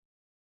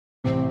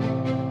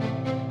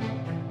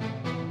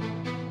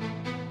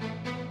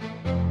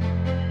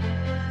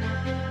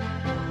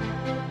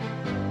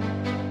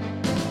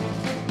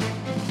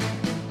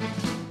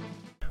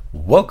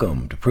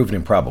Welcome to Proven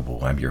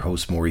Improbable. I'm your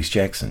host, Maurice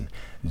Jackson.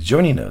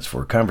 Joining us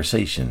for a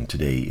conversation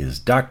today is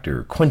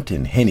Dr.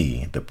 Quentin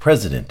Henney, the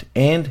president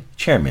and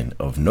chairman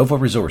of Nova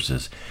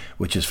Resources,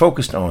 which is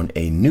focused on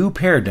a new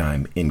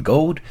paradigm in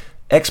gold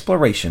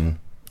exploration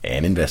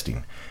and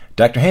investing.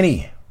 Dr.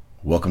 Henney,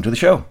 welcome to the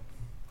show.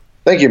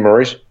 Thank you,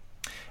 Maurice.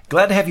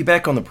 Glad to have you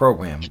back on the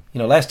program.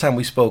 Last time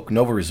we spoke,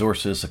 Nova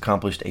Resources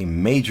accomplished a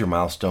major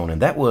milestone,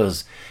 and that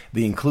was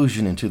the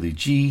inclusion into the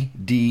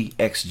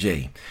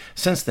GDXJ.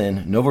 Since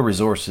then, Nova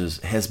Resources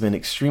has been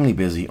extremely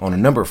busy on a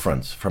number of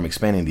fronts, from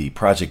expanding the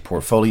project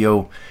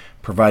portfolio,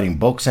 providing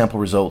bulk sample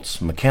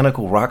results,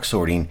 mechanical rock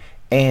sorting,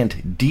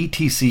 and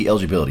DTC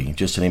eligibility,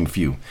 just to name a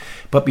few.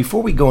 But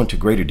before we go into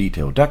greater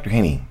detail, Dr.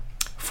 Henney,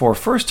 for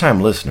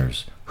first-time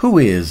listeners, who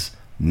is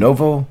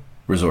Nova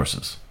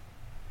Resources?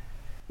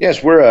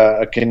 Yes, we're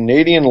a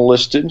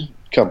Canadian-listed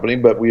company,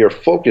 but we are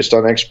focused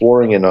on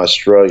exploring in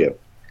Australia.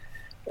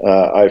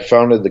 I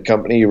founded the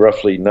company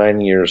roughly 9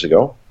 years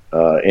ago,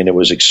 and it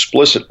was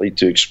explicitly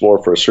to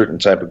explore for a certain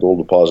type of gold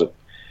deposit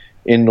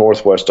in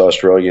northwest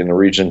Australia in a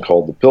region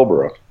called the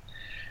Pilbara.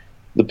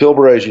 The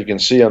Pilbara, as you can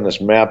see on this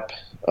map,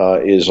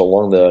 is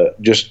along the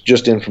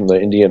just in from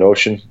the Indian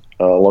Ocean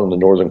along the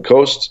northern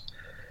coast.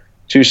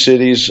 Two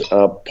cities,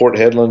 Port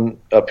Hedland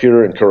up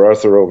here and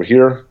Karratha over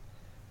here.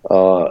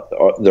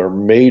 There are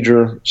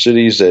major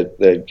cities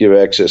that give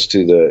access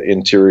to the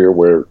interior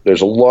where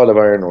there's a lot of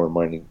iron ore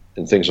mining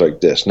and things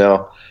like this.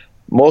 Now,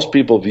 most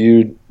people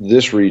viewed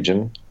this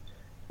region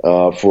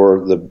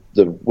for the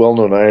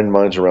well-known iron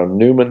mines around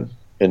Newman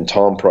and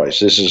Tom Price.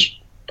 This is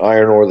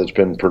iron ore that's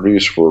been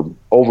produced for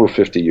over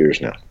 50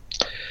 years now.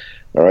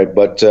 All right,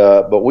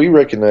 but we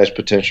recognized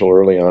potential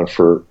early on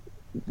for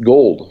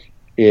gold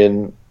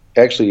in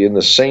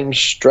the same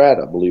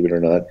strata, believe it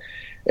or not,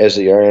 as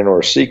the iron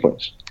ore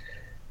sequence.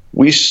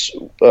 We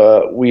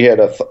had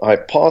a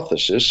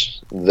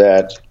hypothesis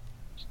that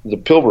the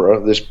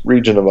Pilbara, this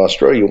region of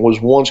Australia, was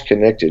once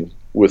connected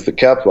with the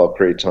Capwell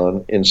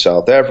Craton in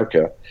South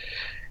Africa.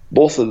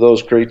 Both of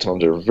those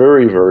cratons are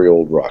very, very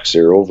old rocks.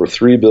 They're over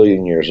 3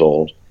 billion years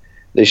old.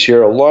 They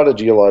share a lot of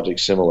geologic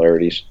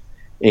similarities,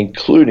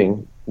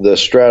 including the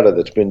strata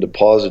that's been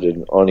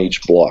deposited on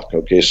each block.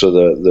 Okay, so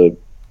the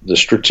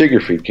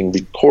stratigraphy can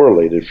be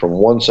correlated from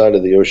one side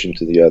of the ocean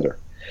to the other.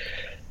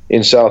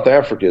 In South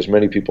Africa, as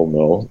many people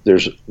know,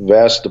 there's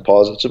vast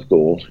deposits of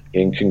gold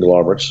in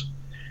conglomerates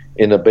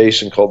in a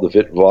basin called the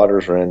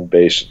Witwatersrand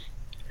Basin.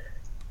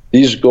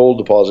 These gold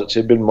deposits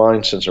have been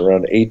mined since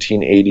around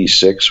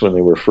 1886 when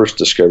they were first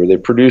discovered. They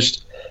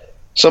produced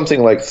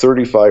something like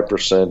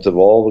 35% of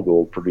all the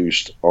gold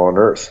produced on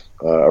Earth,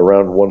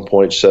 around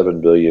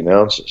 1.7 billion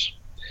ounces.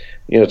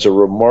 It's a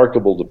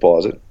remarkable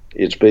deposit.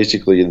 It's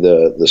basically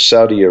the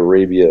Saudi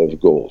Arabia of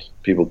gold.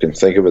 People can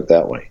think of it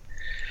that way.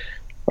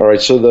 All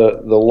right, so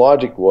the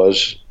logic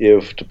was,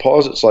 if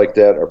deposits like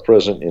that are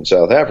present in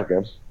South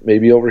Africa,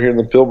 maybe over here in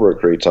the Pilbara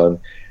Craton,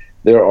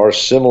 there are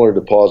similar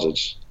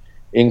deposits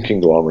in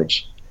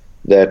conglomerates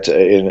that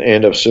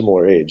and of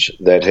similar age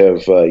that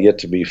have yet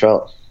to be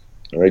found.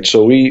 All right,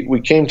 so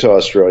we came to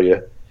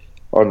Australia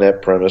on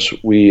that premise.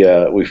 We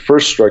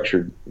first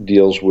structured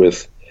deals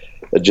with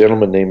a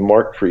gentleman named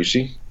Mark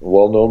Creasy, a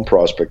well-known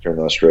prospector in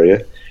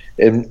Australia.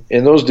 And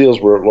those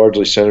deals were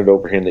largely centered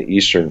over here in the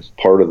eastern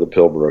part of the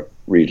Pilbara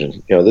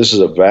region. This is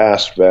a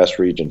vast, vast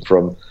region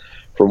from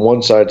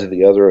one side to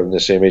the other, and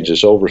this image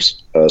is over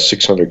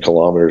 600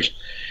 kilometers.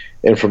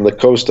 And from the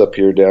coast up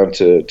here down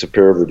to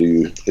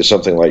Paraburdoo is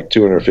something like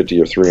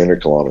 250 or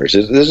 300 kilometers.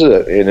 This is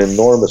an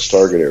enormous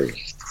target area.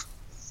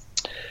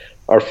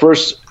 Our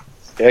first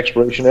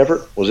exploration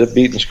effort was at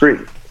Beatons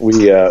Creek.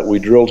 We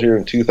drilled here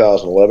in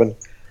 2011.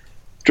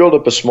 Drilled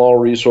up a small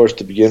resource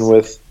to begin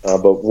with,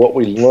 but what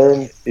we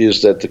learned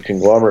is that the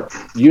conglomerate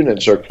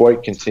units are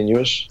quite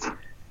continuous,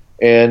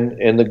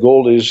 and the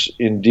gold is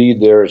indeed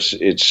there.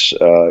 It's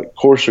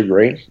coarser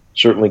grain,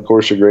 certainly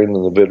coarser grain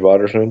than the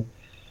Witwatersrand,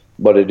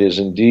 but it is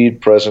indeed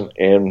present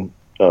and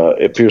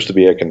appears to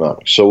be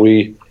economic. So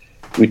we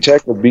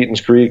tackled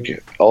Beatons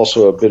Creek,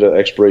 also a bit of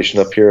exploration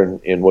up here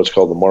in what's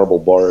called the Marble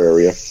Bar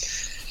area.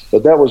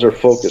 But that was our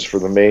focus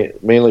for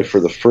mainly for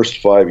the first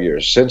 5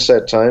 years. Since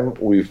that time,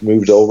 we've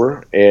moved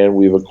over and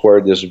we've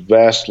acquired this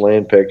vast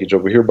land package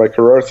over here by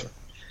Karratha.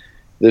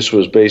 This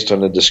was based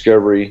on a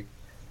discovery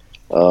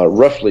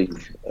roughly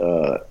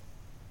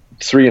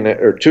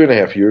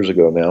 2.5 years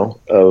ago now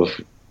of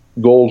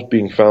gold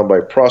being found by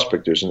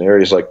prospectors in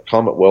areas like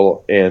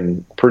Cometwell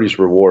and Purdy's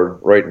Reward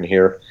right in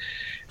here,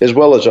 as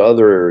well as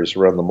other areas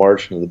around the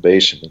margin of the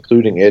basin,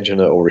 including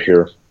Egina over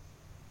here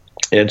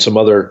and some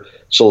other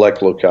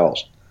select locales.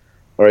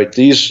 All right,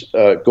 these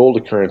gold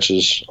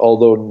occurrences,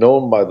 although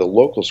known by the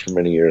locals for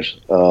many years,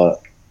 the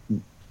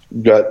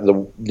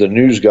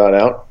news got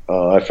out.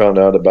 I found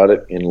out about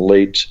it in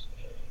late,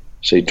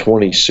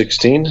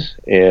 2016,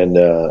 and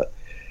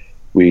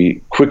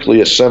we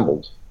quickly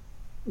assembled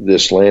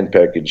this land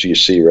package you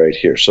see right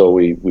here. So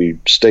we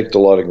staked a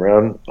lot of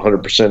ground,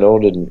 100%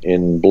 owned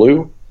in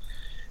blue.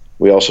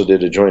 We also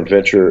did a joint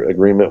venture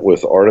agreement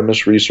with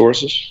Artemis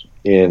Resources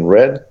in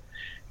red.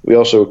 We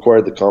also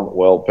acquired the Comet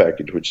Well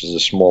package, which is a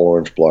small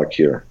orange block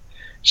here.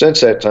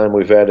 Since that time,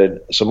 we've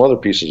added some other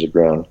pieces of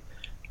ground,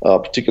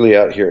 particularly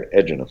out here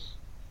at Egina.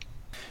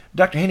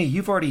 Dr. Haney,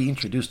 you've already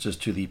introduced us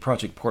to the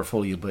project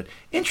portfolio, but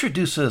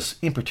introduce us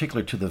in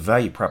particular to the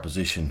value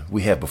proposition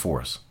we have before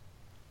us.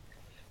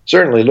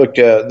 Certainly. Look,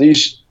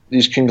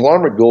 these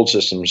conglomerate gold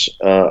systems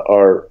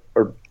are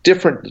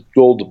different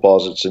gold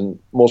deposits than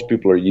most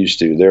people are used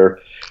to.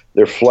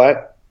 They're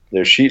flat,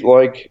 they're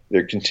sheet-like,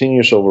 they're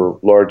continuous over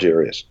large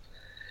areas.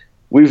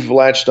 We've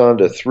latched on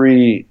to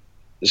three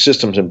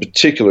systems in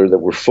particular that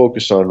we're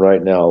focused on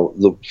right now.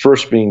 The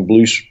first being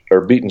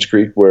Beaton's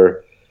Creek,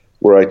 where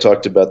I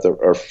talked about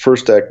our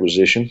first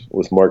acquisition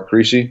with Mark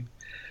Creasy.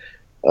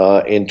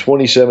 In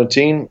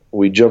 2017,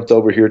 we jumped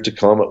over here to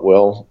Comet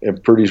Well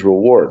and Purdy's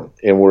Reward,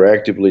 and we're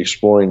actively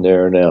exploring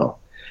there now.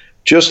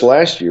 Just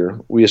last year,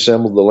 we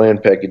assembled the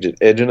land package at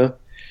Egina,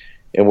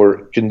 and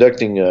we're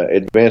conducting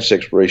advanced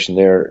exploration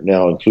there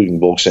now, including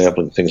bulk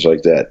sampling, things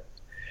like that.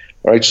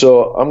 All right,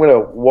 so I'm going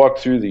to walk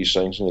through these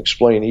things and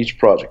explain each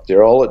project.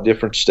 They're all at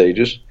different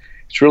stages.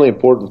 It's really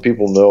important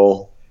people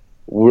know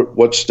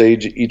what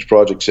stage each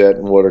project's at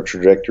and what our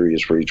trajectory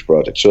is for each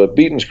project. So at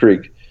Beaton's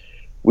Creek,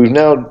 we've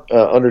now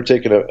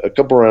undertaken a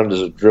couple rounds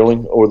of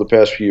drilling over the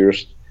past few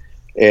years,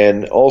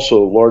 and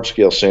also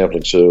large-scale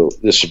sampling. So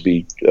this would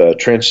be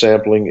trench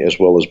sampling as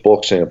well as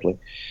bulk sampling.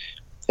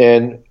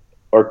 And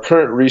our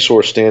current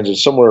resource stands at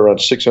somewhere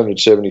around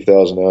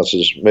 670,000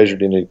 ounces,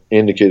 measured,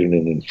 indicated,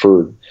 and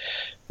inferred.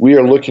 We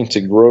are looking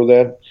to grow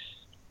that.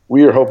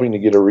 We are hoping to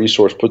get a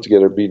resource put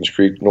together at Beaton's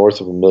Creek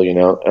north of 1 million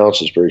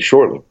ounces very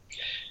shortly.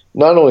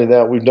 Not only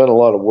that, we've done a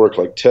lot of work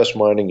like test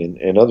mining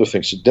and other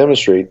things to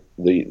demonstrate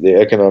the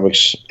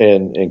economics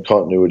and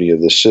continuity of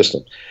this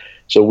system.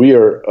 So we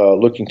are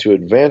looking to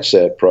advance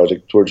that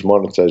project towards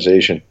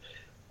monetization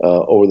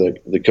over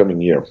the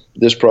coming year.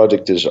 This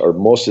project is our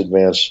most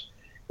advanced.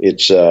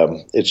 It's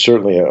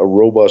certainly a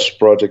robust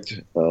project.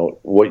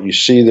 What you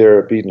see there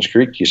at Beaton's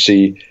Creek, you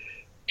see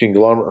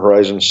conglomerate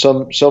horizons.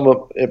 Some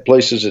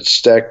places it's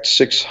stacked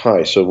 6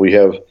 high. So we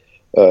have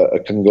a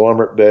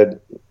conglomerate bed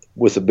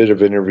with a bit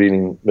of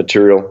intervening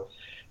material,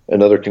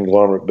 another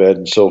conglomerate bed,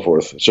 and so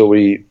forth. So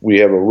we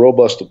have a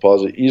robust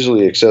deposit,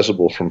 easily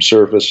accessible from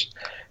surface.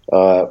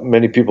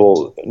 Many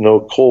people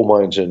know coal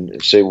mines in,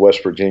 say,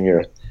 West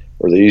Virginia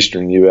or the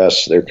eastern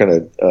U.S. They're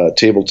kind of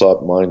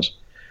tabletop mines.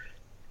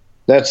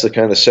 That's the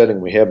kind of setting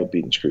we have at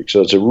Beaton's Creek.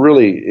 So it's a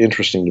really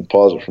interesting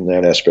deposit from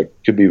that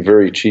aspect. Could be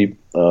very cheap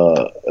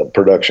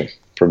production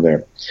from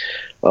there.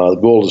 The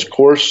gold is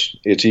coarse.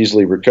 It's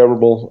easily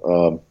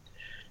recoverable.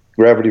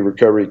 Gravity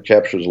recovery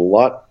captures a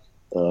lot,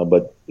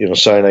 but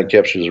cyanide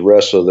captures the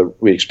rest, so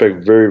that we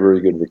expect very,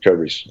 very good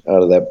recoveries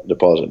out of that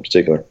deposit in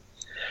particular.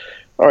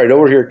 All right,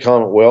 over here at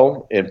Comet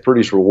Well and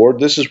Purdy's Reward,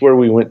 this is where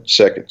we went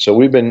second. So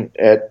we've been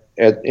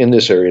in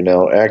this area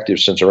now active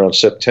since around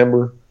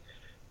September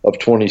of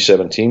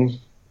 2017.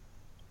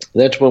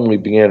 That's when we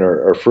began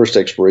our first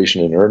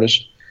exploration in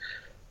earnest.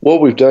 What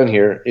we've done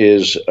here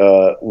is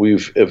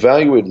we've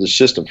evaluated the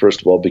system, first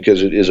of all,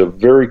 because it is a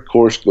very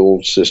coarse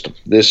gold system.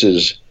 This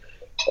is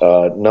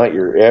not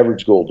your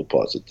average gold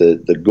deposit.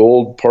 The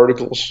gold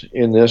particles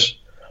in this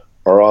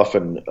are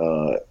often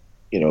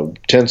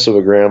tenths of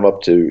a gram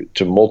up to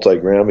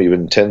multi-gram,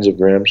 even tens of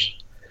grams.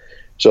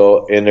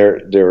 So, and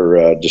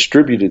they're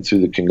distributed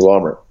through the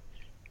conglomerate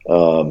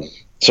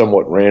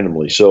somewhat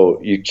randomly.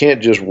 So you can't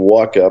just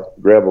walk up,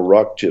 grab a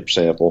rock chip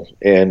sample,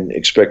 and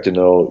expect to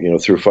know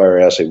through fire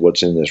assay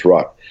what's in this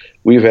rock.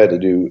 We've had to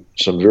do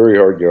some very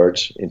hard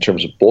yards in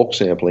terms of bulk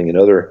sampling and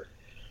other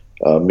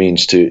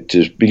means to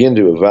begin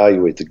to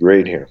evaluate the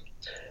grade here.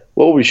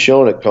 What we've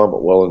shown at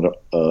Comet Well and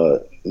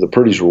the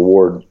Purdy's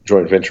Reward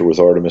joint venture with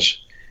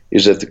Artemis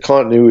is that the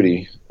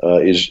continuity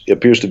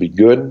appears to be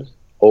good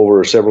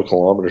over several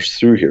kilometers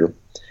through here.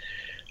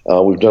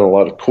 We've done a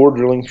lot of core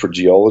drilling for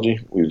geology.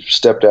 We've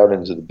stepped out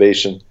into the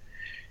basin,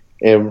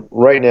 and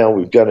right now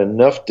we've got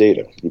enough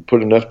data. We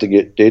put enough to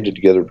get data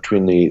together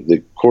between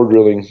the core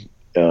drilling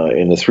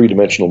and the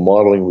three-dimensional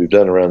modeling we've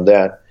done around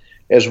that,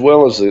 as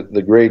well as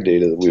the grade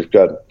data that we've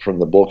got from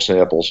the bulk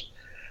samples,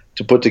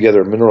 to put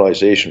together a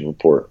mineralization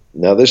report.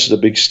 Now, this is a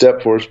big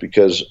step for us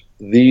because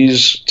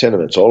these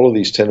tenements, all of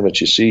these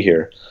tenements you see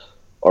here,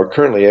 are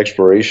currently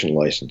exploration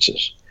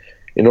licenses.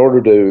 In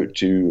order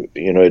to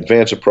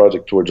advance a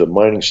project towards a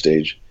mining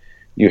stage,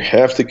 you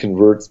have to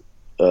convert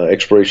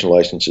exploration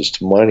licenses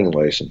to mining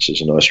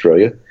licenses in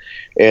Australia.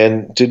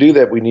 And to do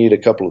that, we need a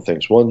couple of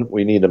things. One,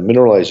 we need a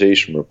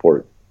mineralization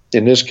report.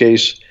 In this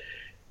case,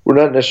 we're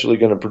not necessarily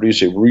going to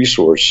produce a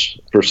resource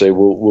per se.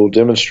 We'll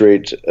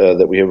demonstrate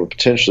that we have a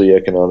potentially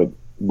economic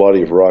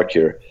body of rock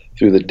here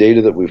through the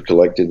data that we've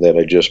collected that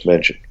I just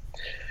mentioned.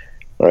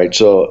 All right,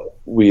 so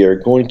we are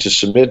going to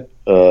submit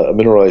a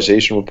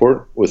mineralization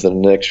report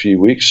within the next few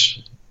weeks.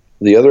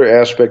 The other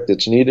aspect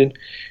that's needed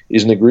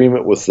is an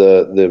agreement with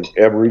the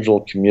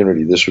Aboriginal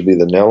community. This would be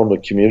the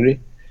Nalama community.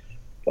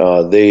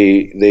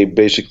 They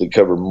basically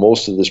cover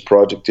most of this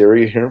project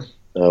area here.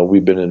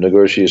 We've been in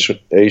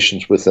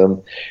negotiations with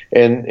them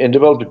and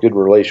developed a good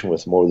relation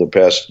with them over the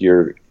past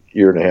year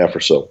and a half or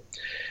so.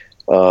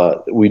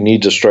 We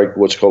need to strike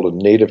what's called a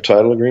native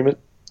title agreement.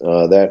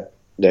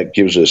 That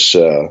gives us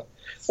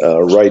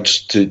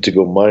rights to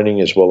go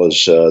mining, as well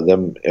as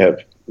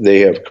they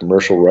have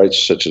commercial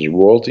rights such as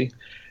royalty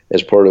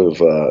as part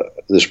of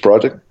this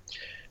project.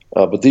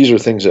 But these are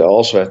things that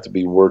also have to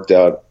be worked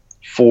out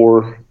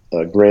for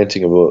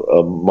granting of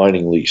a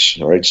mining lease.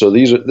 All right, so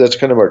that's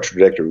kind of our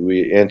trajectory.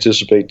 We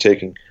anticipate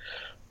taking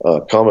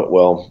Comet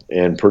Well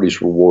and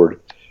Purdy's Reward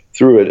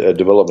through a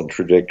development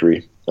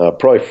trajectory,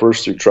 probably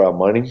first through trial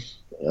mining.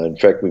 In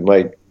fact, we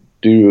might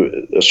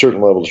do a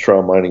certain level of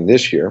trial mining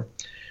this year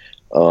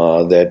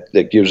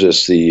that gives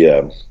us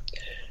the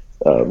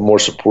more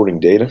supporting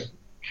data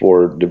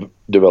for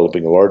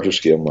developing a larger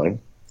scale mine.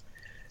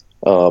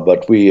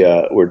 But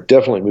we're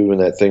definitely moving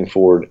that thing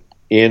forward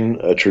in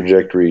a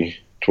trajectory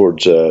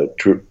towards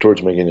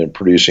making it a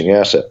producing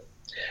asset.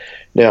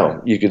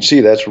 Now, you can see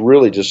that's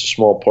really just a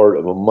small part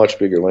of a much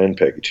bigger land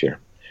package here.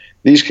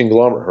 These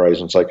conglomerate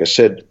horizons, like I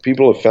said,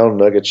 people have found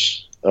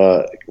nuggets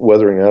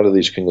weathering out of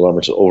these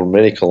conglomerates over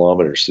many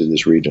kilometers through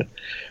this region.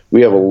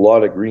 We have a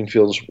lot of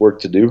greenfields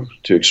work to do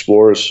to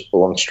explore us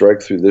along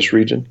strike through this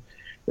region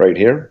right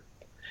here.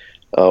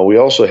 We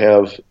also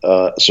have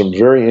some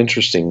very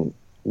interesting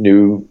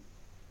new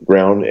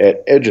ground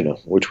at Egina,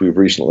 which we've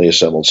recently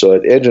assembled. So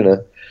at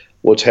Egina,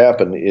 what's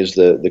happened is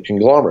the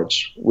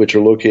conglomerates, which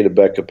are located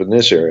back up in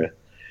this area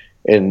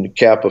and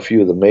cap a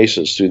few of the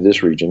mesas through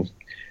this region,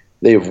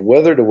 they've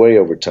weathered away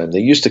over time. They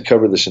used to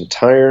cover this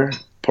entire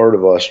part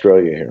of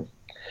Australia here.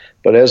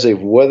 But as they've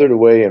weathered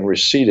away and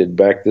receded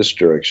back this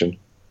direction,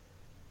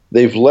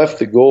 they've left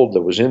the gold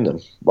that was in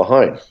them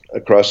behind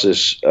across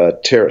this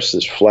terrace,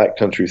 this flat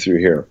country through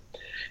here.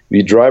 If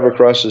you drive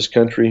across this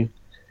country,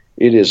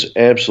 it is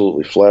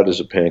absolutely flat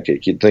as a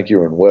pancake. You'd think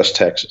you're in West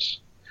Texas.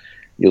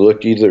 You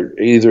look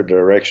either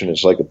direction,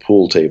 it's like a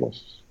pool table.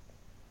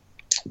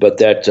 But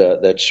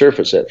that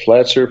surface, that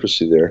flat surface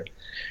through there,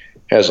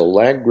 has a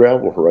lag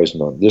gravel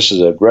horizon on it. This is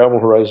a gravel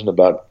horizon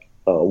about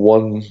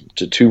 1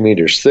 to 2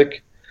 meters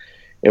thick.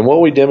 And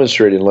what we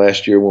demonstrated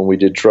last year when we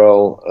did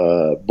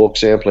trial bulk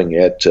sampling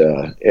at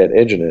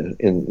Egina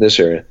in this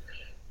area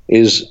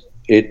is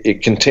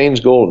it contains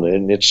gold,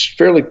 and it's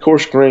fairly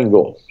coarse-grained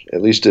gold,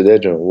 at least at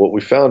Egina. What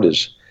we found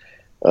is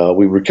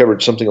we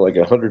recovered something like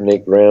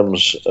 108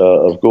 grams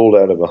of gold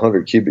out of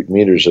 100 cubic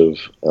meters of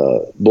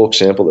bulk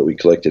sample that we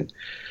collected.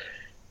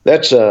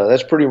 That's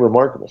pretty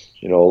remarkable.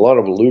 You know, a lot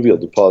of alluvial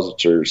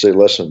deposits are, say,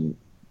 less than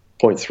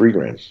 0.3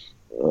 grams.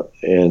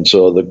 And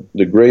so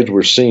the grades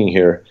we're seeing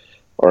here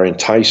are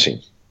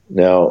enticing.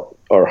 Now,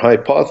 our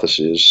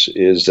hypothesis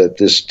is that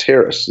this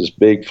terrace, this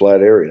big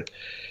flat area,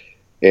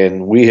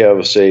 and we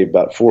have, say,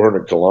 about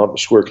 400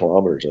 square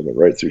kilometers of it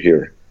right through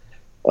here.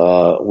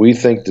 We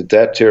think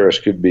that terrace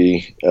could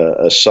be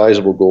a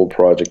sizable gold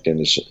project on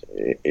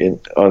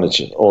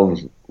its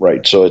own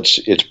right. So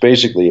it's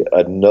basically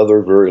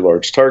another very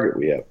large target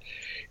we have.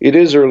 It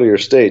is earlier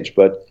stage,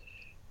 but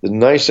the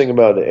nice thing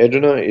about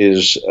Egina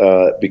is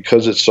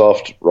because it's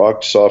soft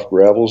rock, soft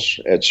gravels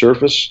at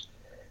surface,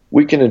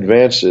 we can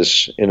advance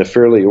this in a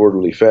fairly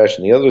orderly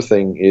fashion. The other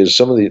thing is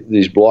some of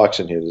these blocks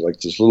in here,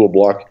 like this little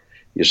block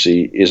you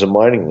see, is a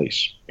mining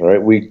lease. All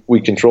right,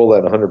 we control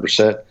that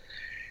 100%,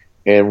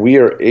 and we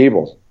are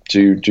able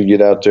to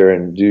get out there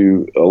and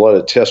do a lot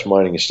of test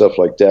mining and stuff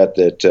like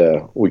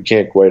that we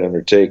can't quite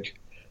undertake,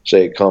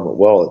 say, at Comet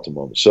Well at the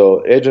moment.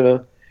 So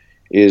Egina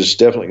is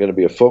definitely going to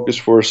be a focus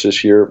for us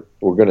this year.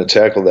 We're going to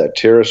tackle that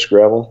terrace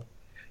gravel,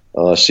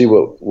 see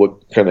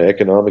what kind of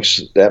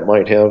economics that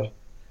might have,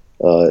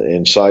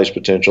 and size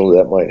potential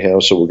that might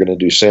have. So we're going to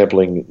do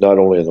sampling not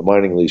only in the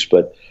mining lease,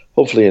 but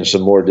hopefully in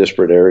some more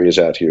disparate areas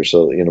out here,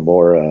 so in a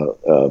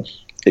more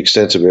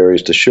extensive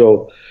areas to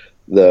show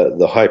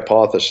the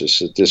hypothesis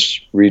that this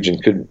region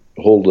could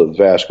hold a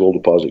vast gold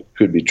deposit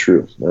could be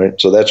true. All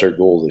right, so that's our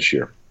goal this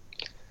year.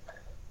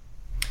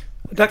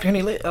 Dr. Henny,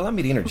 allow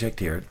me to interject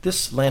here.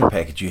 This land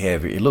package you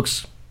have here, it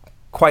looks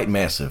quite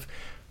massive.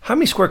 How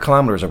many square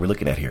kilometers are we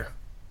looking at here?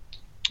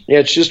 Yeah,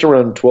 it's just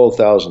around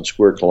 12,000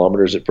 square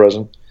kilometers at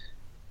present.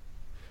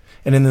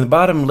 And in the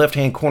bottom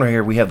left-hand corner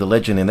here, we have the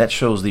legend, and that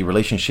shows the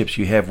relationships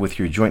you have with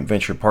your joint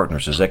venture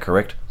partners. Is that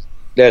correct?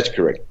 That's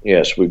correct.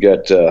 Yes, we've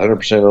got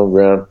 100% owned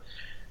ground.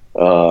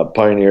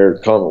 Pioneer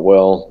Comet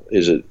Well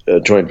is a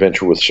joint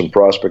venture with some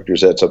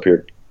prospectors. That's up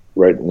here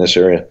right in this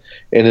area.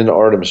 And then the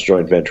Artemis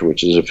joint venture,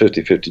 which is a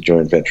 50-50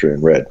 joint venture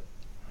in red.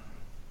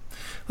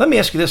 Let me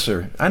ask you this,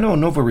 sir. I know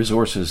Nova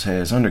Resources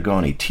has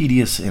undergone a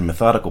tedious and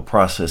methodical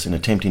process in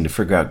attempting to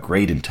figure out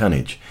grade and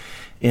tonnage.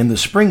 In the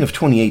spring of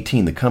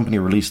 2018, the company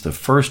released the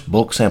first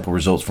bulk sample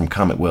results from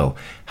Comet Well.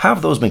 How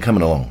have those been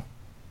coming along?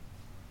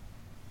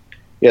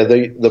 Yeah,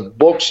 the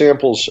bulk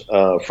samples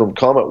from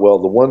Comet Well,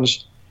 the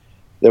ones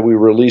that we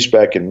released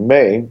back in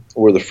May,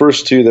 were the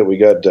first two that we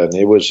got done.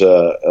 It was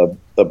a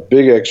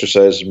big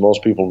exercise, as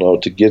most people know,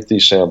 to get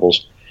these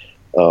samples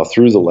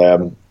through the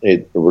lab.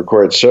 It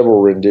required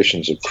several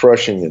renditions of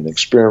crushing and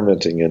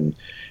experimenting and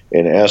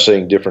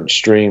assaying different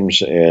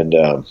streams, and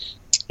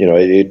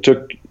it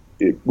took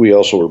we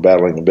also were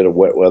battling a bit of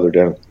wet weather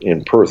down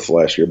in Perth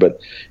last year. But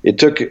it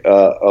took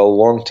a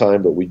long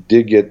time, but we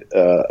did get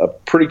a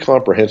pretty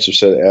comprehensive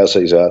set of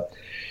assays out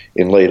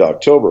in late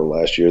October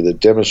last year that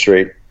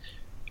demonstrate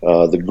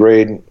the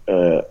grade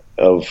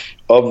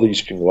of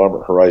these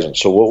conglomerate horizons.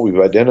 So what we've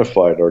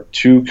identified are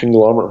 2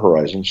 conglomerate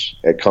horizons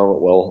at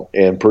Comet Well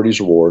and Purdy's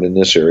Reward in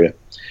this area.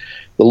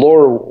 The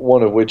lower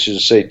one of which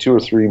is, say, 2 or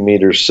 3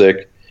 meters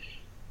thick.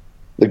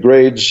 The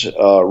grades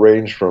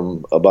range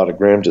from about 1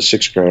 gram to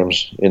 6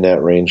 grams in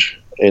that range,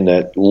 in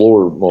that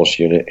lowermost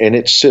unit, and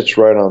it sits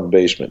right on the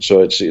basement.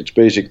 So it's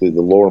basically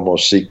the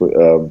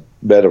lowermost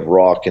bed of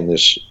rock in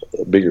this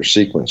bigger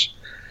sequence.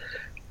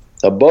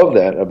 Above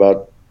that,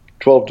 about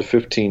 12 to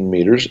 15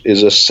 meters,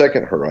 is a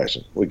second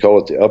horizon. We call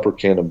it the Upper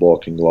Cannonball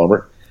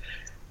Conglomerate.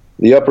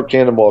 The Upper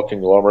Cannonball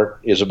Conglomerate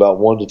is about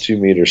 1 to 2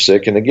 meters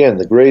thick, and again,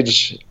 the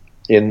grades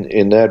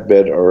in that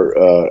bed are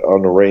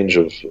on the range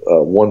of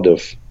 1 to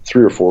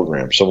 3 or 4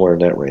 grams, somewhere in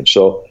that range.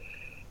 So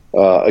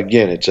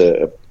again,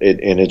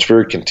 it's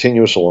very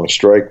continuous along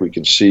strike. We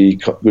can see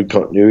good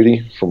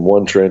continuity from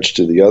one trench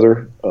to the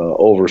other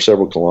over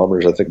several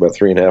kilometers. I think about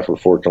 3.5 or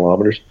 4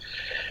 kilometers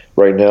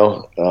right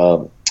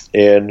now,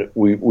 and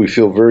we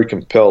feel very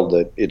compelled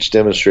that it's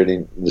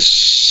demonstrating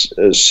this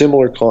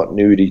similar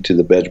continuity to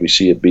the beds we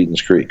see at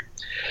Beaton's Creek.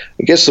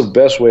 I guess the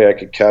best way I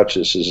could couch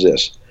this is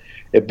this: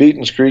 at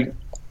Beaton's Creek,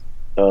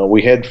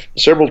 we had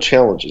several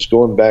challenges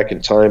going back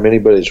in time.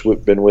 Anybody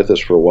that's been with us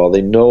for a while,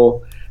 they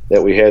know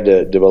that we had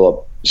to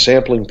develop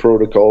sampling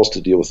protocols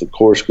to deal with the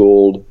coarse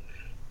gold,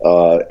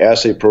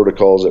 assay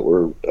protocols that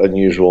were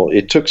unusual.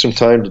 It took some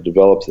time to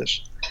develop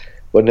this.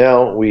 But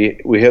now we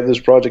have this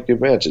Project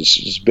Advance.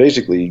 It's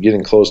basically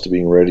getting close to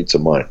being ready to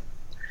mine.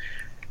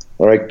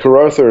 All right,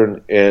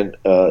 Kararthur and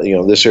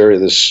this area,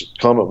 this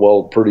Comet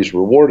Well Purdy's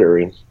Reward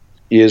area,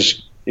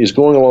 is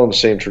going along the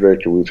same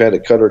trajectory. We've had to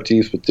cut our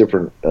teeth with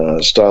different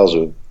styles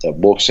of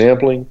bulk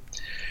sampling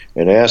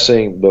and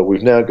assaying, but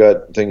we've now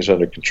got things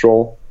under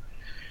control.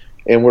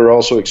 And we're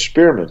also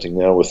experimenting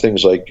now with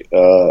things like,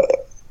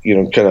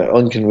 kind of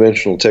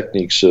unconventional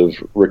techniques of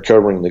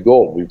recovering the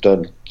gold. We've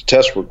done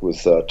test work with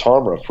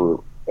Tomra,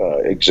 for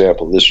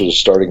example. This was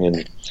starting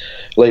in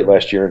late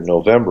last year in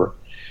November.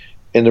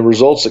 And the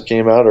results that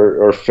came out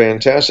are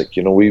fantastic.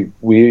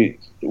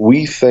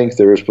 We think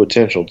there is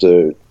potential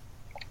to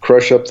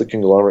crush up the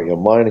conglomerate,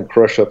 mine and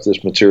crush up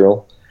this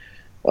material,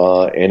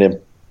 and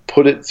then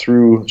put it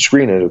through,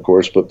 screen it, of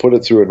course, but put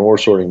it through an ore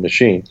sorting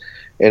machine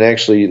and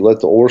actually let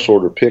the ore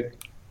sorter pick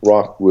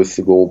rock with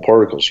the gold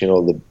particles.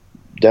 The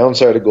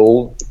downside of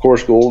gold,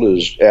 coarse gold,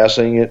 is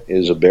assaying it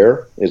is a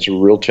bear. It's a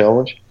real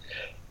challenge.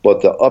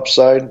 But the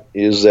upside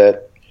is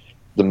that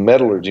the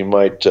metallurgy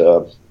might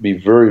be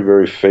very,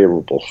 very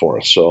favorable for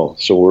us. So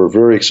we're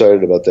very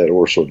excited about that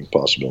ore sorting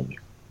possibility.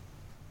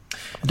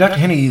 Dr.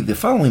 Henney, the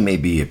following may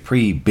be a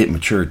bit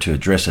mature to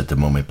address at the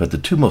moment, but the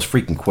 2 most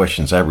frequent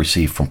questions I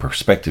receive from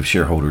prospective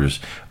shareholders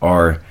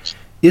are,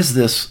 is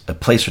this a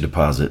placer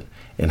deposit,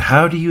 and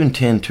how do you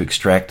intend to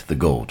extract the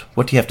gold?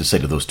 What do you have to say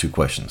to those 2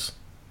 questions?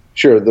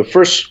 Sure. The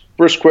first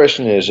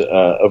question is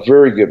a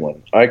very good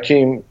one. I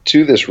came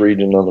to this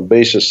region on the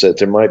basis that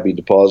there might be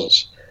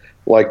deposits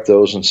like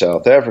those in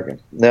South Africa.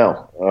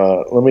 Now,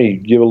 let me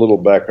give a little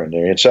background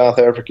there. In South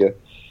Africa,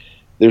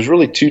 there's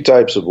really 2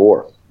 types of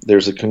ore.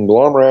 There's a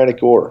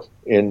conglomeratic ore,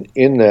 and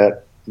in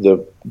that,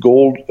 the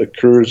gold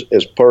occurs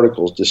as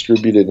particles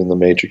distributed in the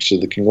matrix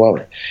of the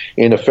conglomerate.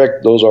 In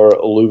effect, those are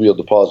alluvial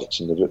deposits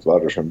in the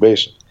Witwatersrand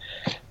Basin.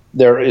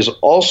 There is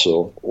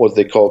also what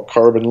they call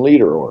carbon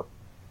leader ore.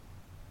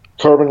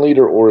 Carbon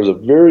leader ore is a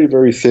very,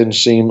 very thin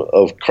seam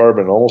of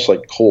carbon, almost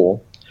like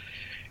coal.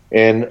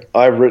 And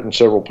I've written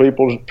several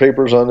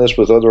papers on this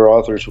with other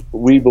authors.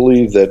 We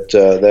believe that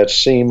that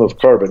seam of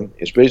carbon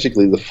is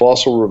basically the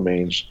fossil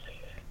remains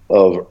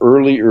of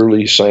early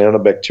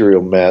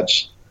cyanobacterial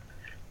mats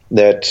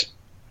that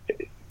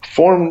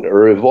formed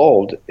or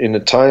evolved in a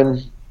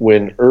time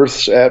when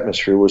Earth's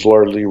atmosphere was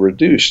largely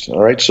reduced.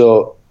 All right,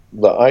 so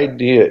the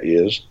idea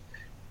is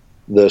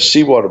the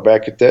seawater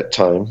back at that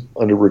time,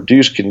 under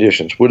reduced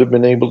conditions, would have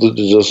been able to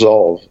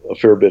dissolve a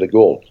fair bit of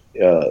gold.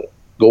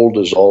 Gold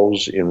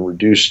dissolves in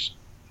reduced,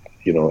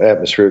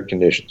 atmospheric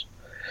conditions.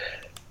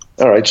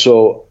 All right,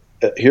 so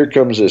here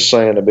comes this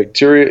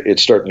cyanobacteria.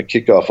 It's starting to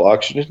kick off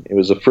oxygen. It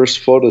was the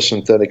first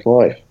photosynthetic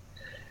life.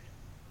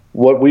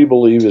 What we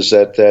believe is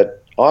that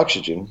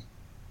oxygen,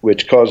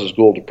 which causes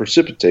gold to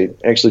precipitate,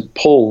 actually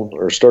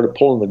started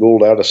pulling the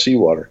gold out of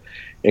seawater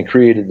and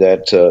created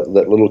that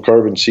little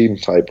carbon seam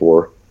type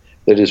ore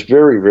that is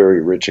very,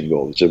 very rich in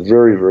gold. It's a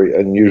very, very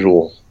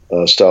unusual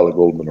style of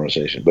gold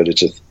mineralization, but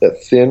it's a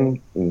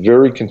thin,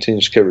 very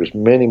continuous, covers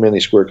many,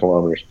 many square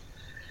kilometers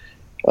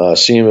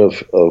seam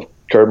of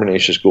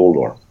carbonaceous gold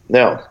ore.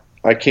 Now,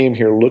 I came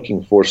here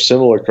looking for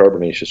similar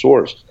carbonaceous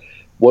ores.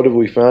 What have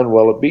we found?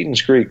 Well, at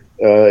Beaton's Creek,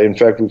 in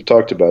fact, we've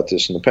talked about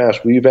this in the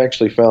past, we've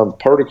actually found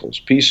particles,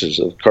 pieces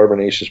of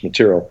carbonaceous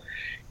material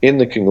in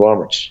the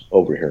conglomerates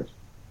over here.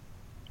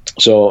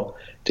 So,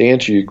 to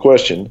answer your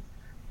question,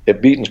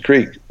 at Beaton's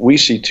Creek, we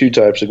see two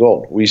types of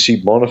gold. We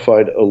see bona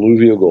fide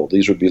alluvial gold.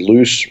 These would be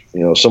loose,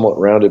 somewhat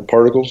rounded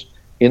particles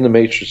in the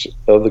matrix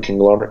of the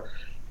conglomerate.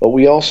 But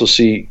we also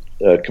see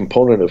a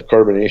component of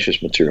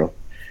carbonaceous material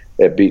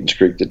at Beaton's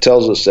Creek that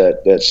tells us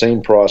that that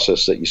same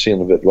process that you see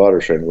in the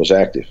Witwatersrand was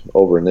active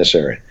over in this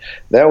area.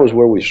 That was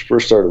where we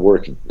first started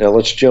working. Now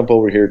let's jump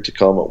over here to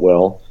Comet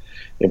Well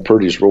and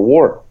Purdy's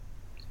Reward.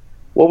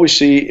 What we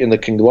see in the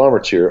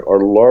conglomerates here are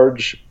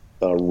large,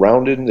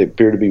 rounded, they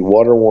appear to be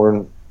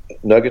water-worn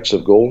nuggets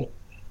of gold.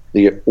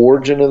 The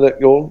origin of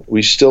that gold,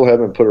 we still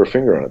haven't put our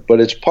finger on it,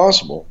 but it's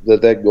possible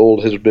that that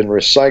gold has been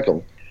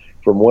recycled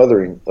from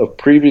weathering of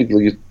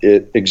previously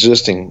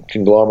existing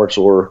conglomerates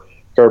or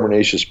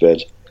carbonaceous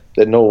beds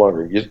that no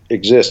longer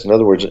exist. In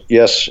other words,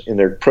 yes, in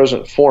their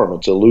present form,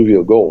 it's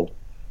alluvial gold,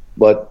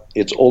 but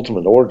its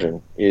ultimate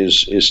origin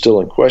is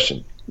still in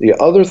question. The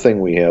other thing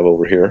we have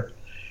over here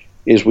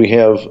is we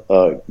have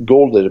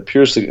gold that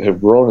appears to have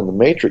grown in the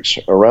matrix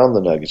around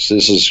the nuggets.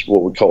 This is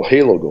what we call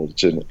halo gold.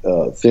 It's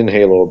a thin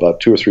halo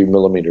about 2 or 3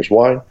 millimeters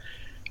wide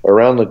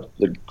around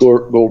the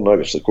gold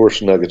nuggets, the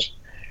coarse nuggets.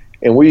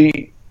 And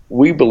we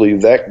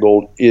believe that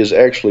gold is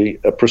actually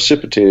a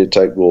precipitated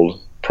type gold,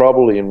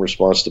 probably in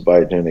response to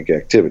biogenic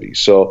activity.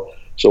 So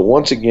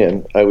once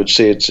again, I would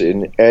say it's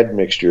an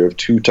admixture of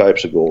two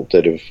types of gold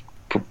that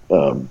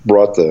have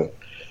brought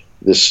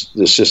this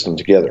system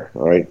together.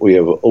 All right, we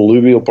have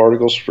alluvial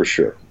particles for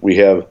sure. We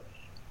have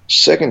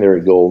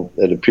secondary gold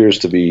that appears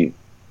to be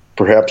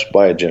perhaps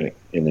biogenic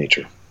in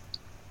nature.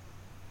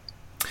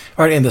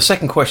 All right, and the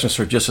second question,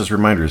 sir, just as a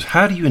reminder, is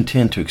how do you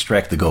intend to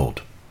extract the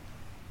gold?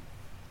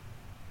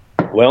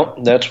 Well,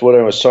 that's what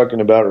I was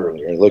talking about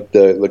earlier. Look,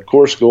 the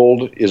coarse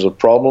gold is a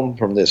problem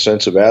from the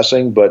sense of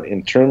assaying, but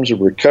in terms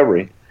of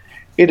recovery,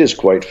 it is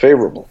quite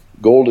favorable.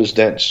 Gold is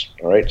dense.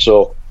 All right,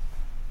 so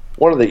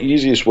one of the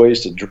easiest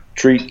ways to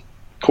treat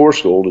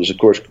coarse gold is, of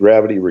course,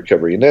 gravity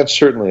recovery, and that's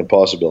certainly a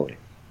possibility.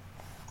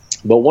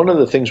 But one of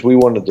the things we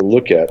wanted to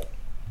look at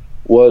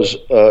was,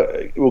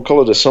 we'll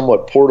call it a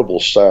somewhat portable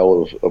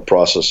style of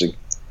processing,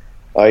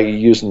 i.e.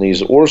 using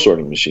these ore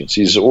sorting machines.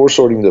 These ore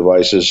sorting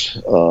devices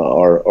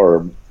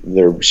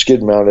they're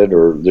skid mounted,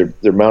 or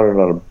they're mounted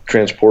on a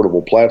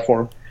transportable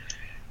platform.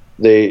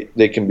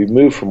 They can be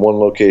moved from one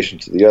location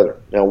to the other.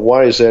 Now,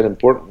 why is that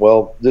important?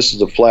 Well, this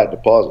is a flat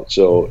deposit,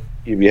 so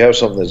if you have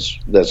something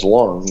that's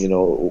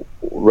long,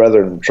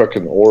 rather than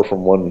trucking the ore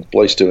from one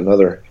place to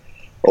another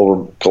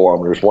over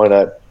kilometers, why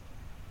not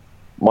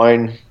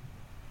mine,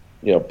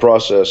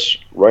 process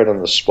right on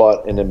the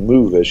spot and then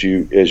move as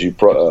you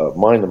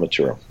mine the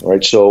material. All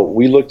right. So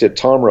we looked at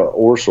TOMRA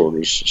ore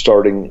sorters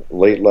starting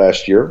late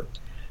last year.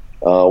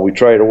 We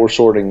tried ore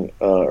sorting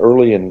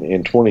early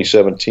in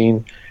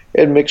 2017.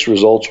 Had mixed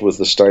results with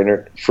the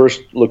Steiner.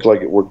 First looked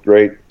like it worked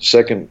great.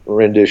 Second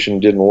rendition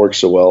didn't work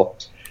so well.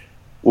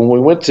 When we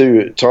went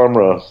to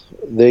TOMRA,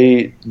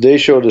 they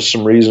showed us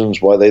some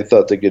reasons why they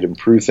thought they could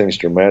improve things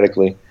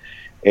dramatically.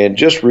 And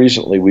just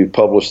recently, we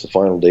published the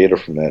final data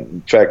from that.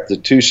 In fact, the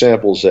two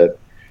samples that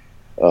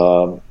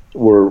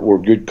were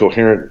good,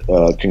 coherent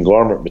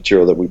conglomerate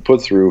material that we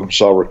put through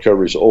saw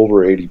recoveries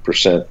over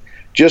 80%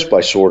 just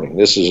by sorting.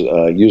 This is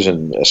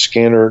using a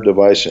scanner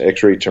device,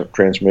 X-ray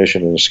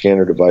transmission, and a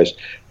scanner device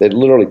that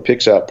literally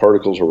picks out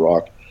particles of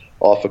rock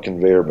off a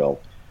conveyor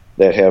belt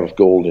that have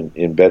gold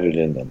embedded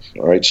in them.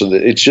 All right, so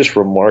it's just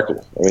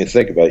remarkable. I mean,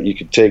 think about it. You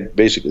could take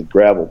basically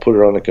gravel, put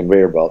it on a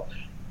conveyor belt,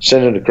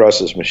 send it across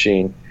this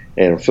machine,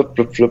 and flip,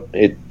 flip, flip,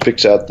 it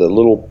picks out the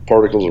little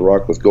particles of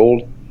rock with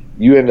gold.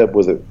 You end up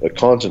with a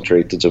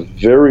concentrate that's a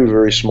very,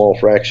 very small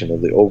fraction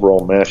of the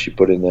overall mass you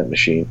put in that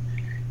machine,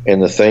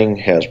 and the thing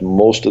has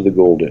most of the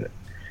gold in it.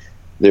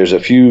 There's a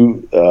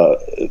few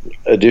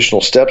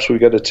additional steps we've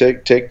got to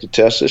take to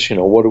test this.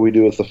 What do we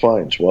do with the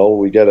fines?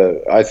 Well,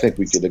 I think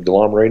we could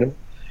agglomerate them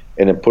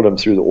and then put them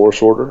through the ore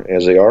sorter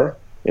as they are.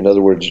 In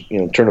other words,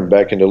 turn them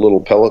back into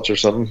little pellets or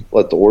something,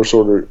 let the ore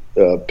sorter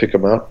pick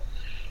them out.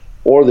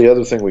 Or the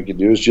other thing we could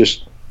do is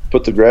just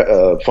put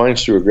the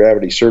fines through a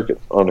gravity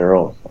circuit on their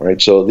own. All right,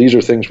 so these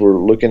are things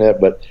we're looking at,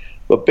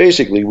 but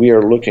basically we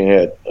are looking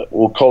at,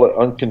 we'll call it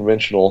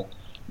unconventional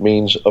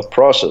means of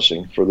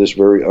processing for this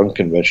very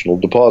unconventional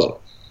deposit.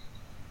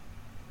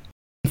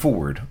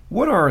 Forward,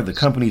 what are the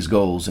company's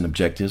goals and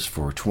objectives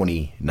for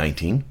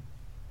 2019?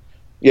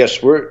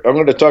 Yes, I'm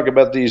going to talk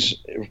about these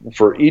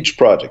for each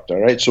project. All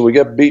right, so we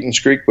got Beaton's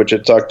Creek, which I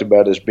talked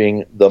about as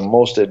being the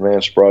most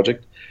advanced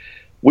project.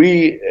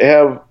 We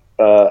have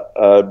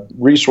a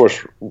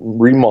resource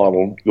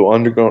remodel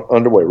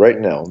underway right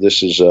now.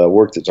 This is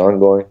work that's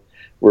ongoing.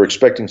 We're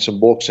expecting some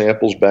bulk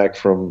samples back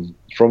from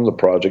the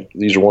project.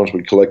 These are ones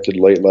we collected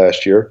late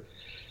last year.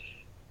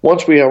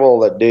 Once we have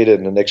all that data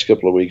in the next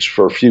couple of weeks,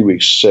 for a few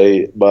weeks,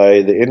 say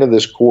by the end of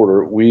this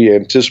quarter, we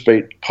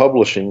anticipate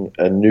publishing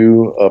a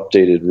new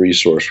updated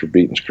resource for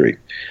Beaton's Creek.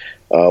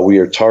 We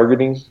are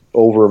targeting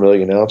over 1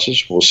 million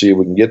ounces. We'll see if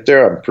we can get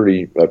there.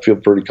 I feel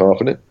pretty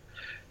confident.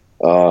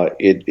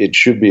 It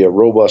should be a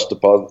robust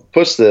deposit.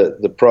 Puts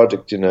the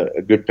project in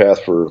a good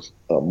path for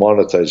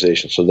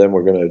monetization. So then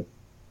we're going to,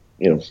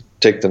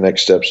 take the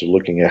next steps of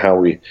looking at how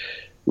we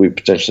we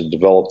potentially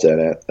develop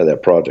that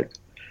project.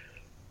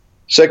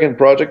 Second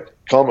project,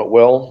 Comet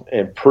Well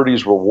and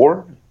Purdy's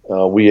Reward.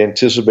 We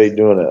anticipate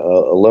doing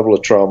a level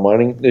of trial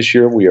mining this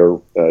year. We are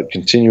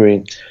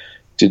continuing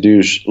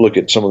to look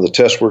at some of the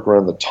test work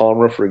around the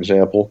Tomra, for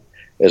example,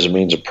 as a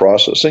means of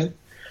processing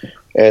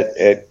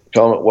at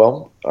Comet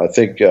Well. I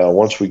think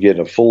once we get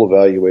a full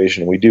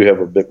evaluation, we do have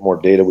a bit more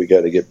data, we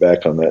got to get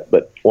back on that.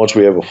 But once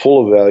we have a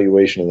full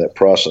evaluation of that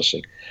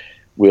processing,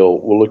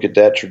 we'll look at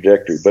that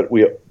trajectory. But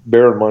we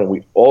bear in mind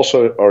we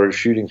also are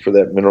shooting for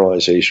that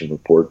mineralization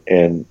report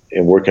and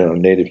working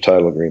on native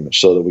title agreements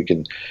so that we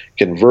can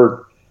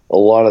convert a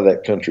lot of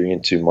that country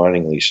into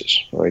mining leases.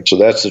 Right, so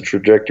that's the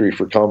trajectory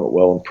for Comet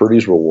Well and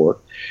Purdy's Reward.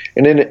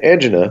 And then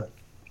Egina,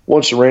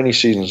 once the rainy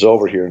season is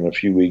over here in a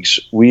few weeks,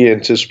 we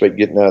anticipate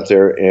getting out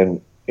there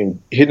and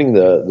hitting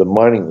the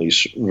mining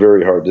lease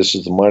very hard. This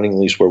is the mining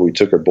lease where we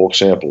took our bulk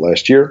sample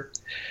last year.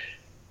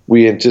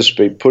 We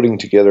anticipate putting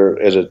together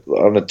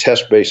on a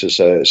test basis,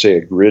 say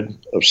a grid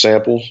of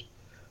samples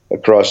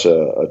across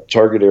a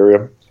target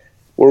area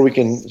where we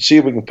can see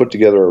if we can put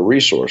together a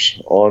resource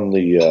on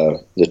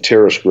the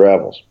terrace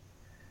gravels.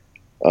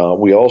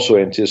 We also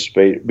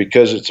anticipate,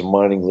 because it's a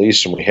mining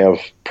lease and we have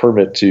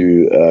permit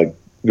to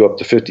go up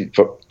to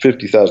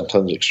 50,000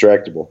 tons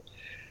extractable,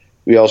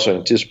 we also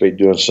anticipate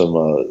doing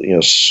some,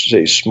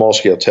 say,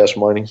 small-scale test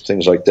mining,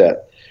 things like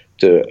that,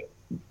 to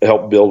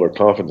help build our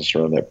confidence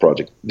around that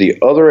project.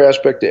 The other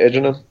aspect of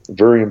Egina,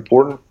 very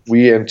important,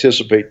 we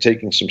anticipate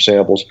taking some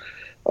samples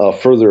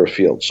further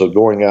afield, so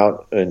going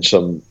out in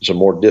some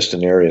more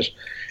distant areas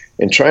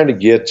and trying to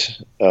get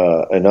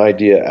an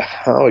idea of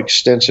how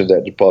extensive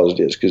that deposit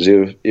is. Because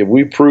if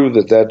we prove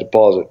that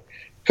deposit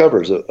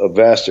covers a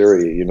vast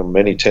area,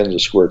 many tens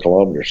of square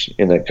kilometers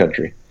in that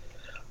country,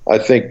 I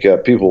think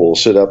people will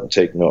sit up and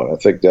take note. I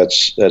think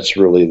that's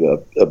really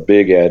a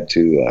big add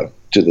to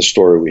the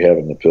story we have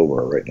in the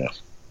Pilbara right now.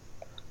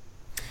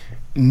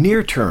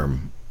 Near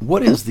term,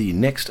 what is the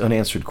next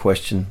unanswered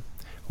question?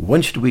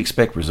 When should we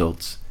expect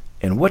results?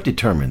 And what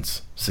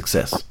determines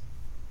success?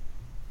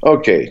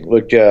 Okay,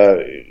 look,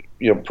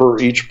 per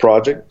each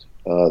project,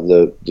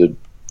 the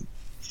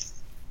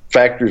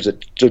factors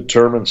that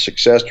determine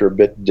success are a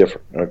bit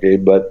different. Okay,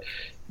 but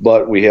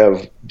we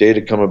have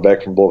data coming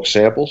back from bulk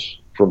samples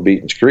from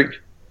Beaton's Creek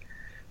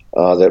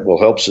that will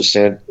help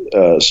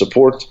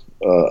support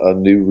a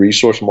new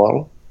resource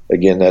model.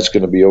 Again, that's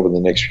going to be over the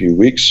next few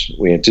weeks.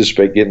 We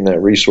anticipate getting that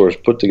resource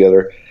put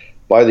together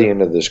by the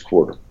end of this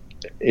quarter.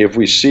 If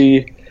we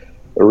see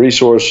a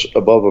resource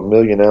above 1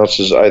 million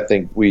ounces, I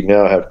think we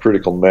now have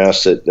critical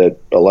mass that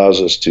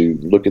allows us to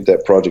look at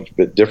that project a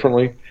bit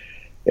differently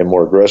and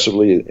more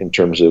aggressively in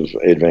terms of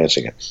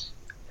advancing it.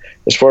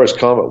 As far as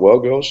Comet Well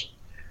goes,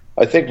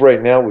 I think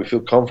right now we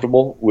feel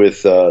comfortable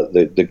with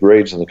the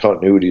grades and the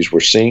continuities we're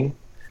seeing.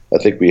 I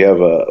think we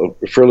have a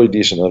fairly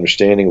decent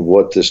understanding of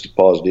what this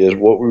deposit is.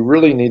 What we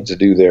really need to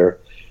do there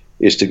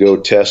is to go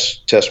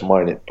test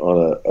mine it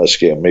on a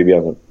scale, maybe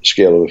on a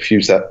scale of a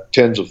few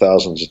tens of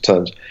thousands of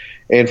tons,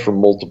 and from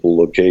multiple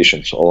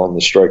locations along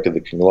the strike of the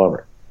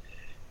conglomerate.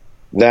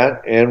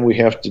 That, and we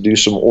have to do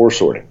some ore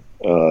sorting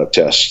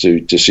tests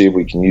to see if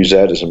we can use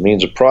that as a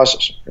means of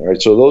processing. All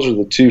right, so those are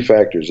the two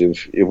factors.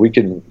 If we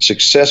can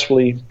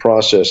successfully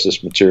process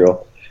this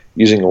material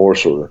using an ore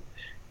sorter,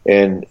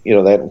 and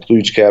that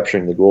includes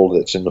capturing the gold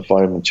that's in the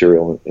fine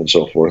material and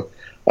so forth,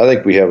 I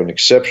think we have an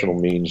exceptional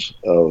means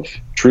of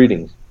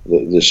treating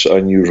this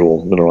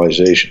unusual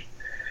mineralization.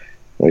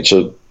 Right,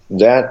 so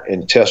that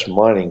and test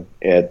mining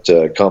at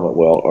Comet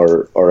Well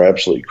are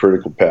absolutely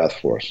critical path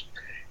for us.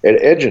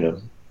 At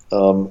Egina,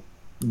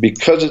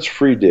 because it's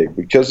free dig,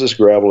 because this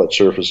gravel at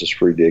surface is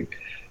free dig,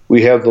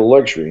 we have the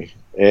luxury,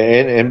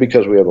 and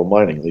because we have a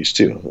mining lease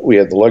too, we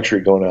have the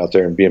luxury going out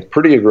there and being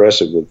pretty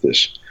aggressive with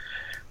this.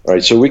 All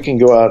right, so we can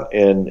go out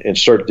and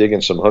start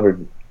digging some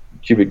 100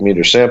 cubic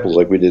meter samples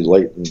like we did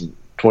late in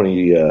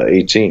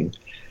 2018,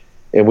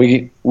 and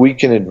we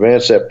can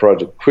advance that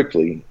project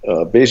quickly.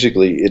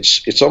 Basically,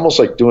 it's almost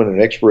like doing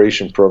an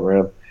exploration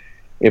program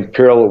in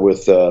parallel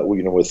with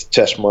with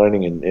test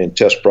mining and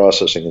test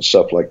processing and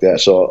stuff like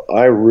that. So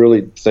I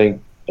really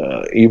think,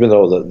 even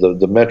though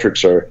the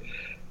metrics are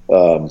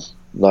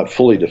not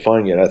fully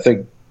defined yet, I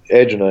think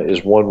Egina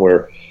is one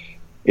where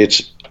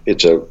it's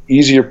a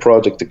easier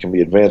project that can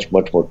be advanced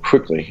much more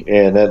quickly,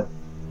 and that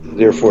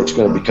therefore it's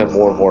going to become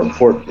more and more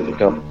important to the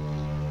company.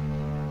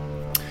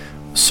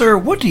 Sir,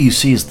 what do you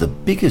see as the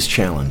biggest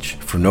challenge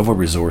for Nova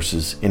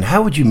Resources, and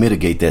how would you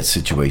mitigate that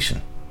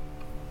situation?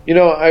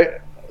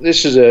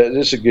 This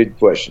is a good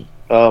question.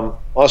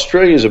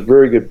 Australia is a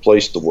very good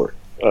place to work.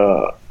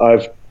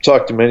 I've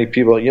talked to many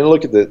people.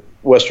 Look at the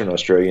Western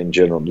Australia in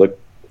general. Look,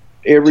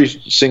 every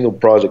single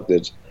project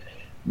that's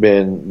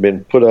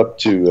been put up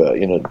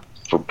to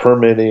for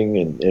permitting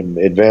and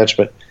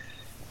advancement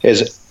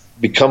has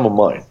become a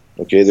mine.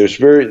 Okay, there's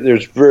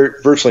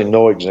virtually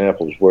no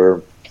examples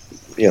where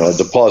a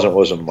deposit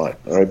wasn't mined.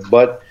 All right,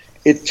 but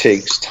it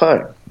takes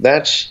time.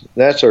 That's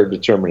our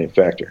determining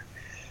factor.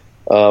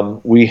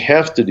 We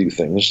have to do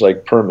things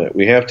like permit.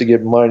 We have to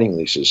get mining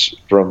leases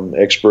from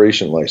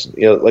exploration license.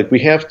 Like we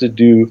have to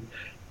do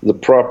the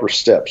proper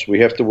steps. We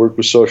have to work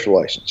with social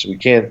license. We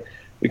can't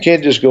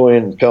just go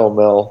in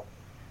pell-mell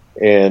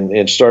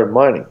and start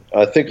mining.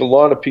 I think a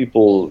lot of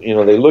people,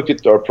 they look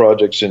at our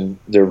projects and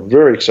they're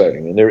very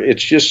exciting, and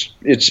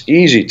it's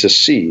easy to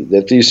see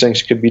that these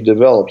things could be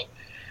developed.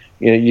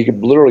 You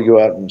could literally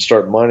go out and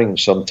start mining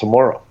some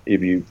tomorrow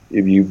if you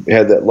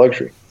had that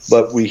luxury.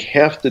 But we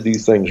have to do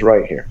things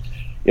right here.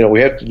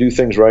 We have to do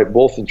things right,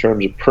 both in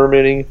terms of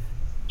permitting,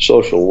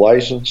 social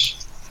license,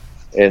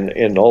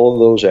 and all of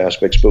those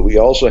aspects. But we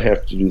also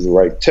have to do the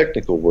right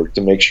technical work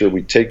to make sure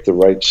we take the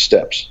right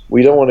steps.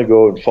 We don't want to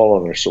go and fall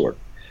on our sword.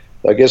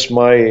 I guess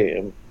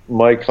my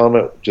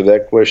comment to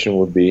that question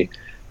would be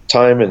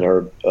time and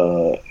our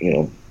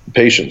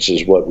patience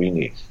is what we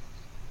need.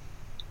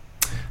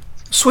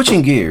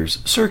 Switching gears,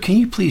 sir, can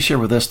you please share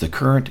with us the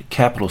current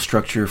capital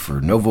structure for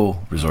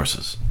Novo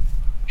Resources?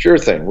 Sure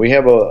thing. We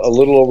have a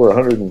little over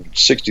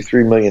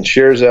 163 million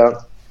shares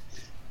out.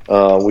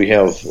 We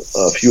have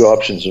a few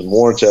options and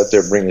warrants out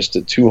there, bring us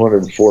to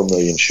 204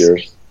 million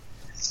shares.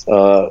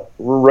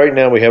 Right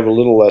now, we have a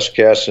little less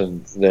cash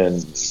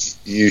than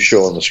you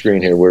show on the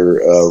screen here. We're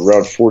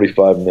around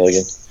 45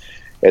 million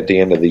at the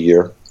end of the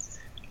year.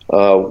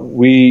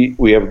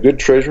 We have a good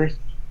treasury,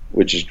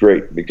 which is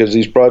great because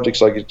these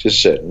projects, like I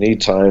just said, need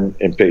time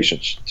and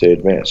patience to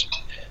advance.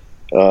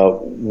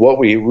 What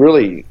we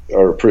really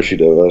are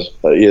appreciative of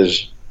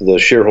is the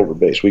shareholder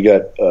base. We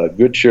got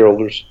good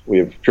shareholders. We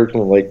have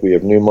Kirkland Lake. We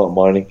have Newmont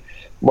Mining.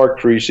 Mark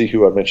Creasy,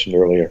 who I mentioned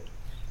earlier.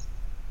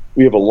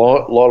 We have a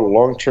lot of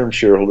long-term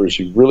shareholders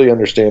who really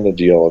understand the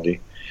geology,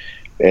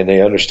 and they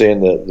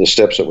understand the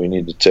steps that we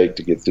need to take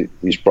to get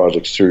these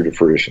projects through to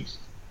fruition.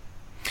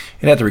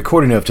 And at the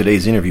recording of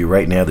today's interview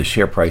right now, the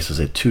share price is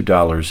at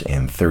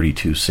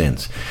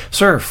 $2.32.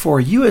 Sir,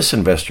 for U.S.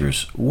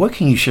 investors, what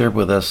can you share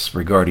with us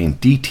regarding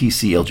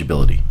DTC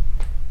eligibility?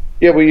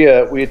 Yeah, we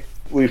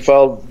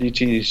filed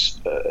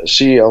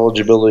DTC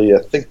eligibility, I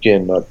think,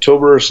 in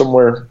October or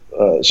somewhere,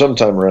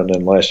 sometime around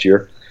then last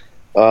year.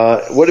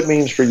 What it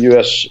means for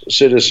U.S.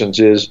 citizens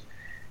is,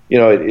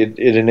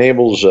 it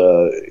enables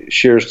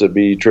shares to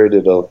be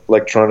traded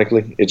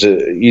electronically. It's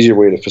an easier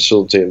way to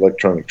facilitate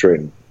electronic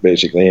trading,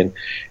 basically, and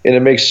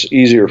it makes it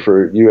easier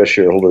for U.S.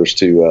 shareholders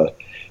to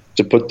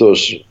put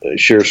those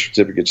share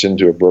certificates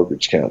into a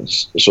brokerage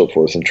account and so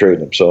forth and trade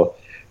them. So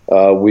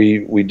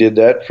we did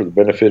that for the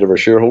benefit of our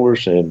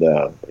shareholders, and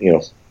I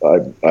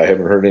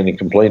haven't heard any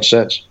complaints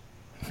since.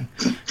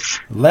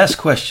 Last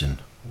question: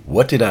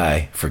 what did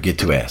I forget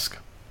to ask?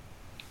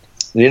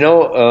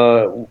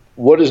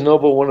 What does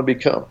Novo want to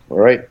become? All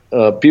right,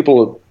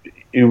 people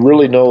who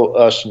really know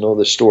us know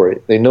this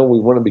story. They know we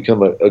want to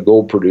become a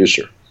gold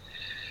producer.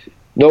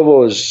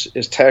 Novo has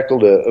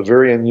tackled a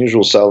very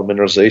unusual style of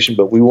mineralization,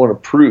 but we want to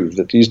prove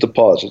that these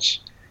deposits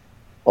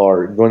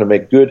are going to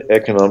make good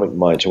economic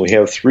mines. And we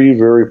have three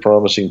very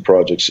promising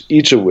projects,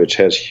 each of which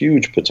has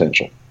huge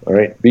potential. All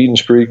right,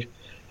 Beatons Creek,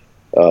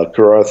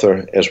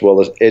 Karratha, as well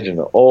as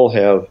Egina, all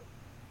have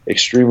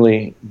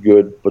extremely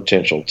good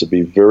potential to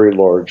be very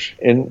large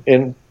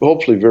and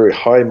hopefully very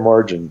high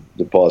margin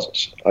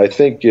deposits. I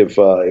think if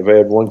I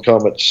had one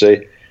comment to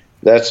say,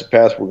 that's the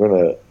path we're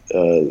going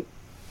to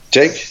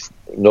take.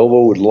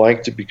 Novo would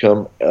like to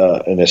become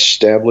an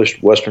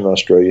established Western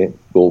Australian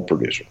gold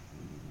producer.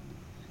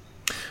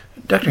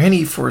 Dr.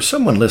 Henney, for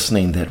someone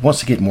listening that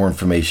wants to get more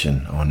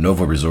information on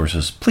Novo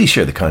Resources, please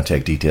share the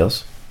contact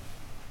details.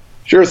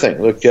 Sure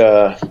thing. Look,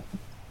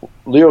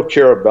 Leo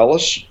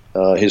Carabellis,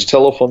 his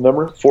telephone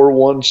number,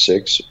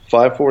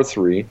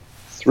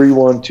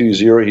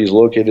 416-543-3120. He's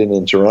located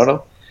in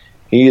Toronto.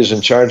 He is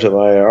in charge of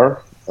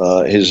IR.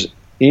 His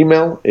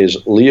email is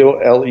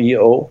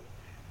leo,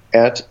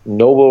 at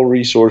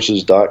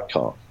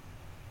novoresources.com.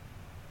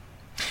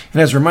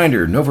 And as a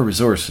reminder, Novo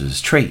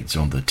Resources trades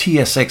on the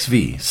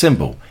TSXV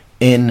symbol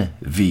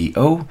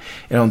NVO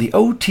and on the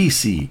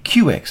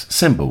OTCQX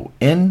symbol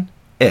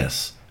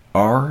NSRPF.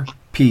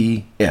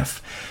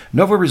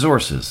 Novo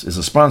Resources is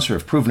a sponsor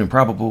of Proven and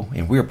Probable,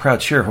 and we are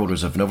proud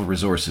shareholders of Novo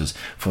Resources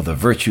for the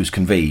virtues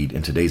conveyed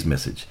in today's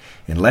message.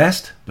 And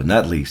last but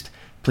not least,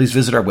 please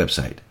visit our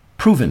website,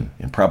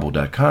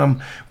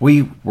 provenandprobable.com.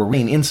 We will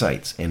read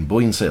insights and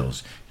bullion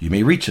sales. You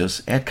may reach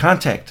us at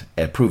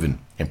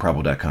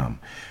contact@provenandprobable.com.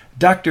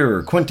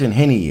 Dr. Quentin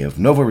Henney of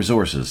Novo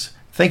Resources,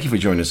 thank you for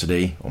joining us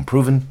today on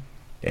Proven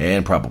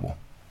and Probable.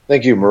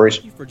 Thank you, Maurice.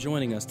 Thank you for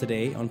joining us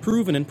today on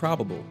Proven and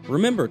Probable.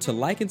 Remember to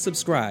like and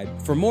subscribe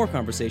for more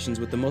conversations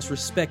with the most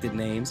respected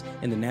names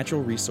in the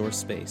natural resource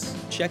space.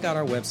 Check out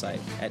our website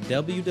at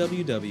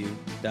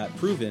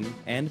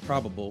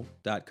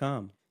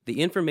www.provenandprobable.com. The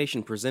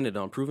information presented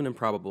on Proven and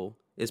Probable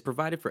is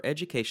provided for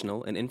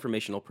educational and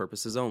informational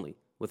purposes only,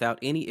 without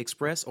any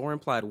express or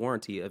implied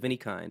warranty of any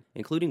kind,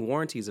 including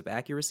warranties of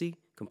accuracy,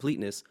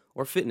 completeness,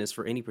 or fitness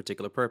for any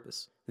particular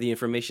purpose. The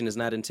information is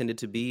not intended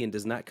to be and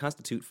does not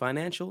constitute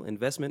financial,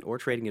 investment, or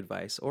trading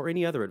advice, or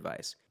any other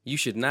advice. You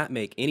should not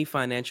make any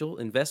financial,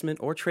 investment,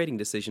 or trading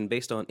decision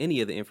based on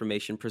any of the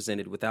information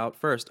presented without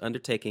first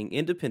undertaking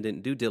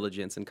independent due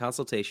diligence and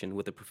consultation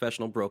with a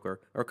professional broker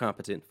or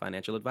competent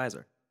financial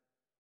advisor.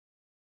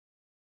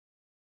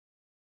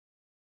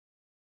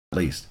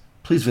 Please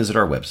visit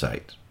our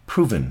website,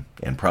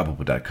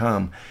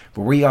 provenandprobable.com,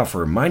 where we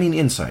offer mining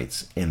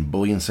insights and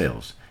bullion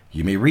sales.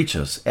 You may reach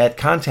us at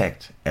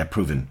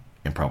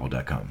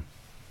contact@provenandprobable.com.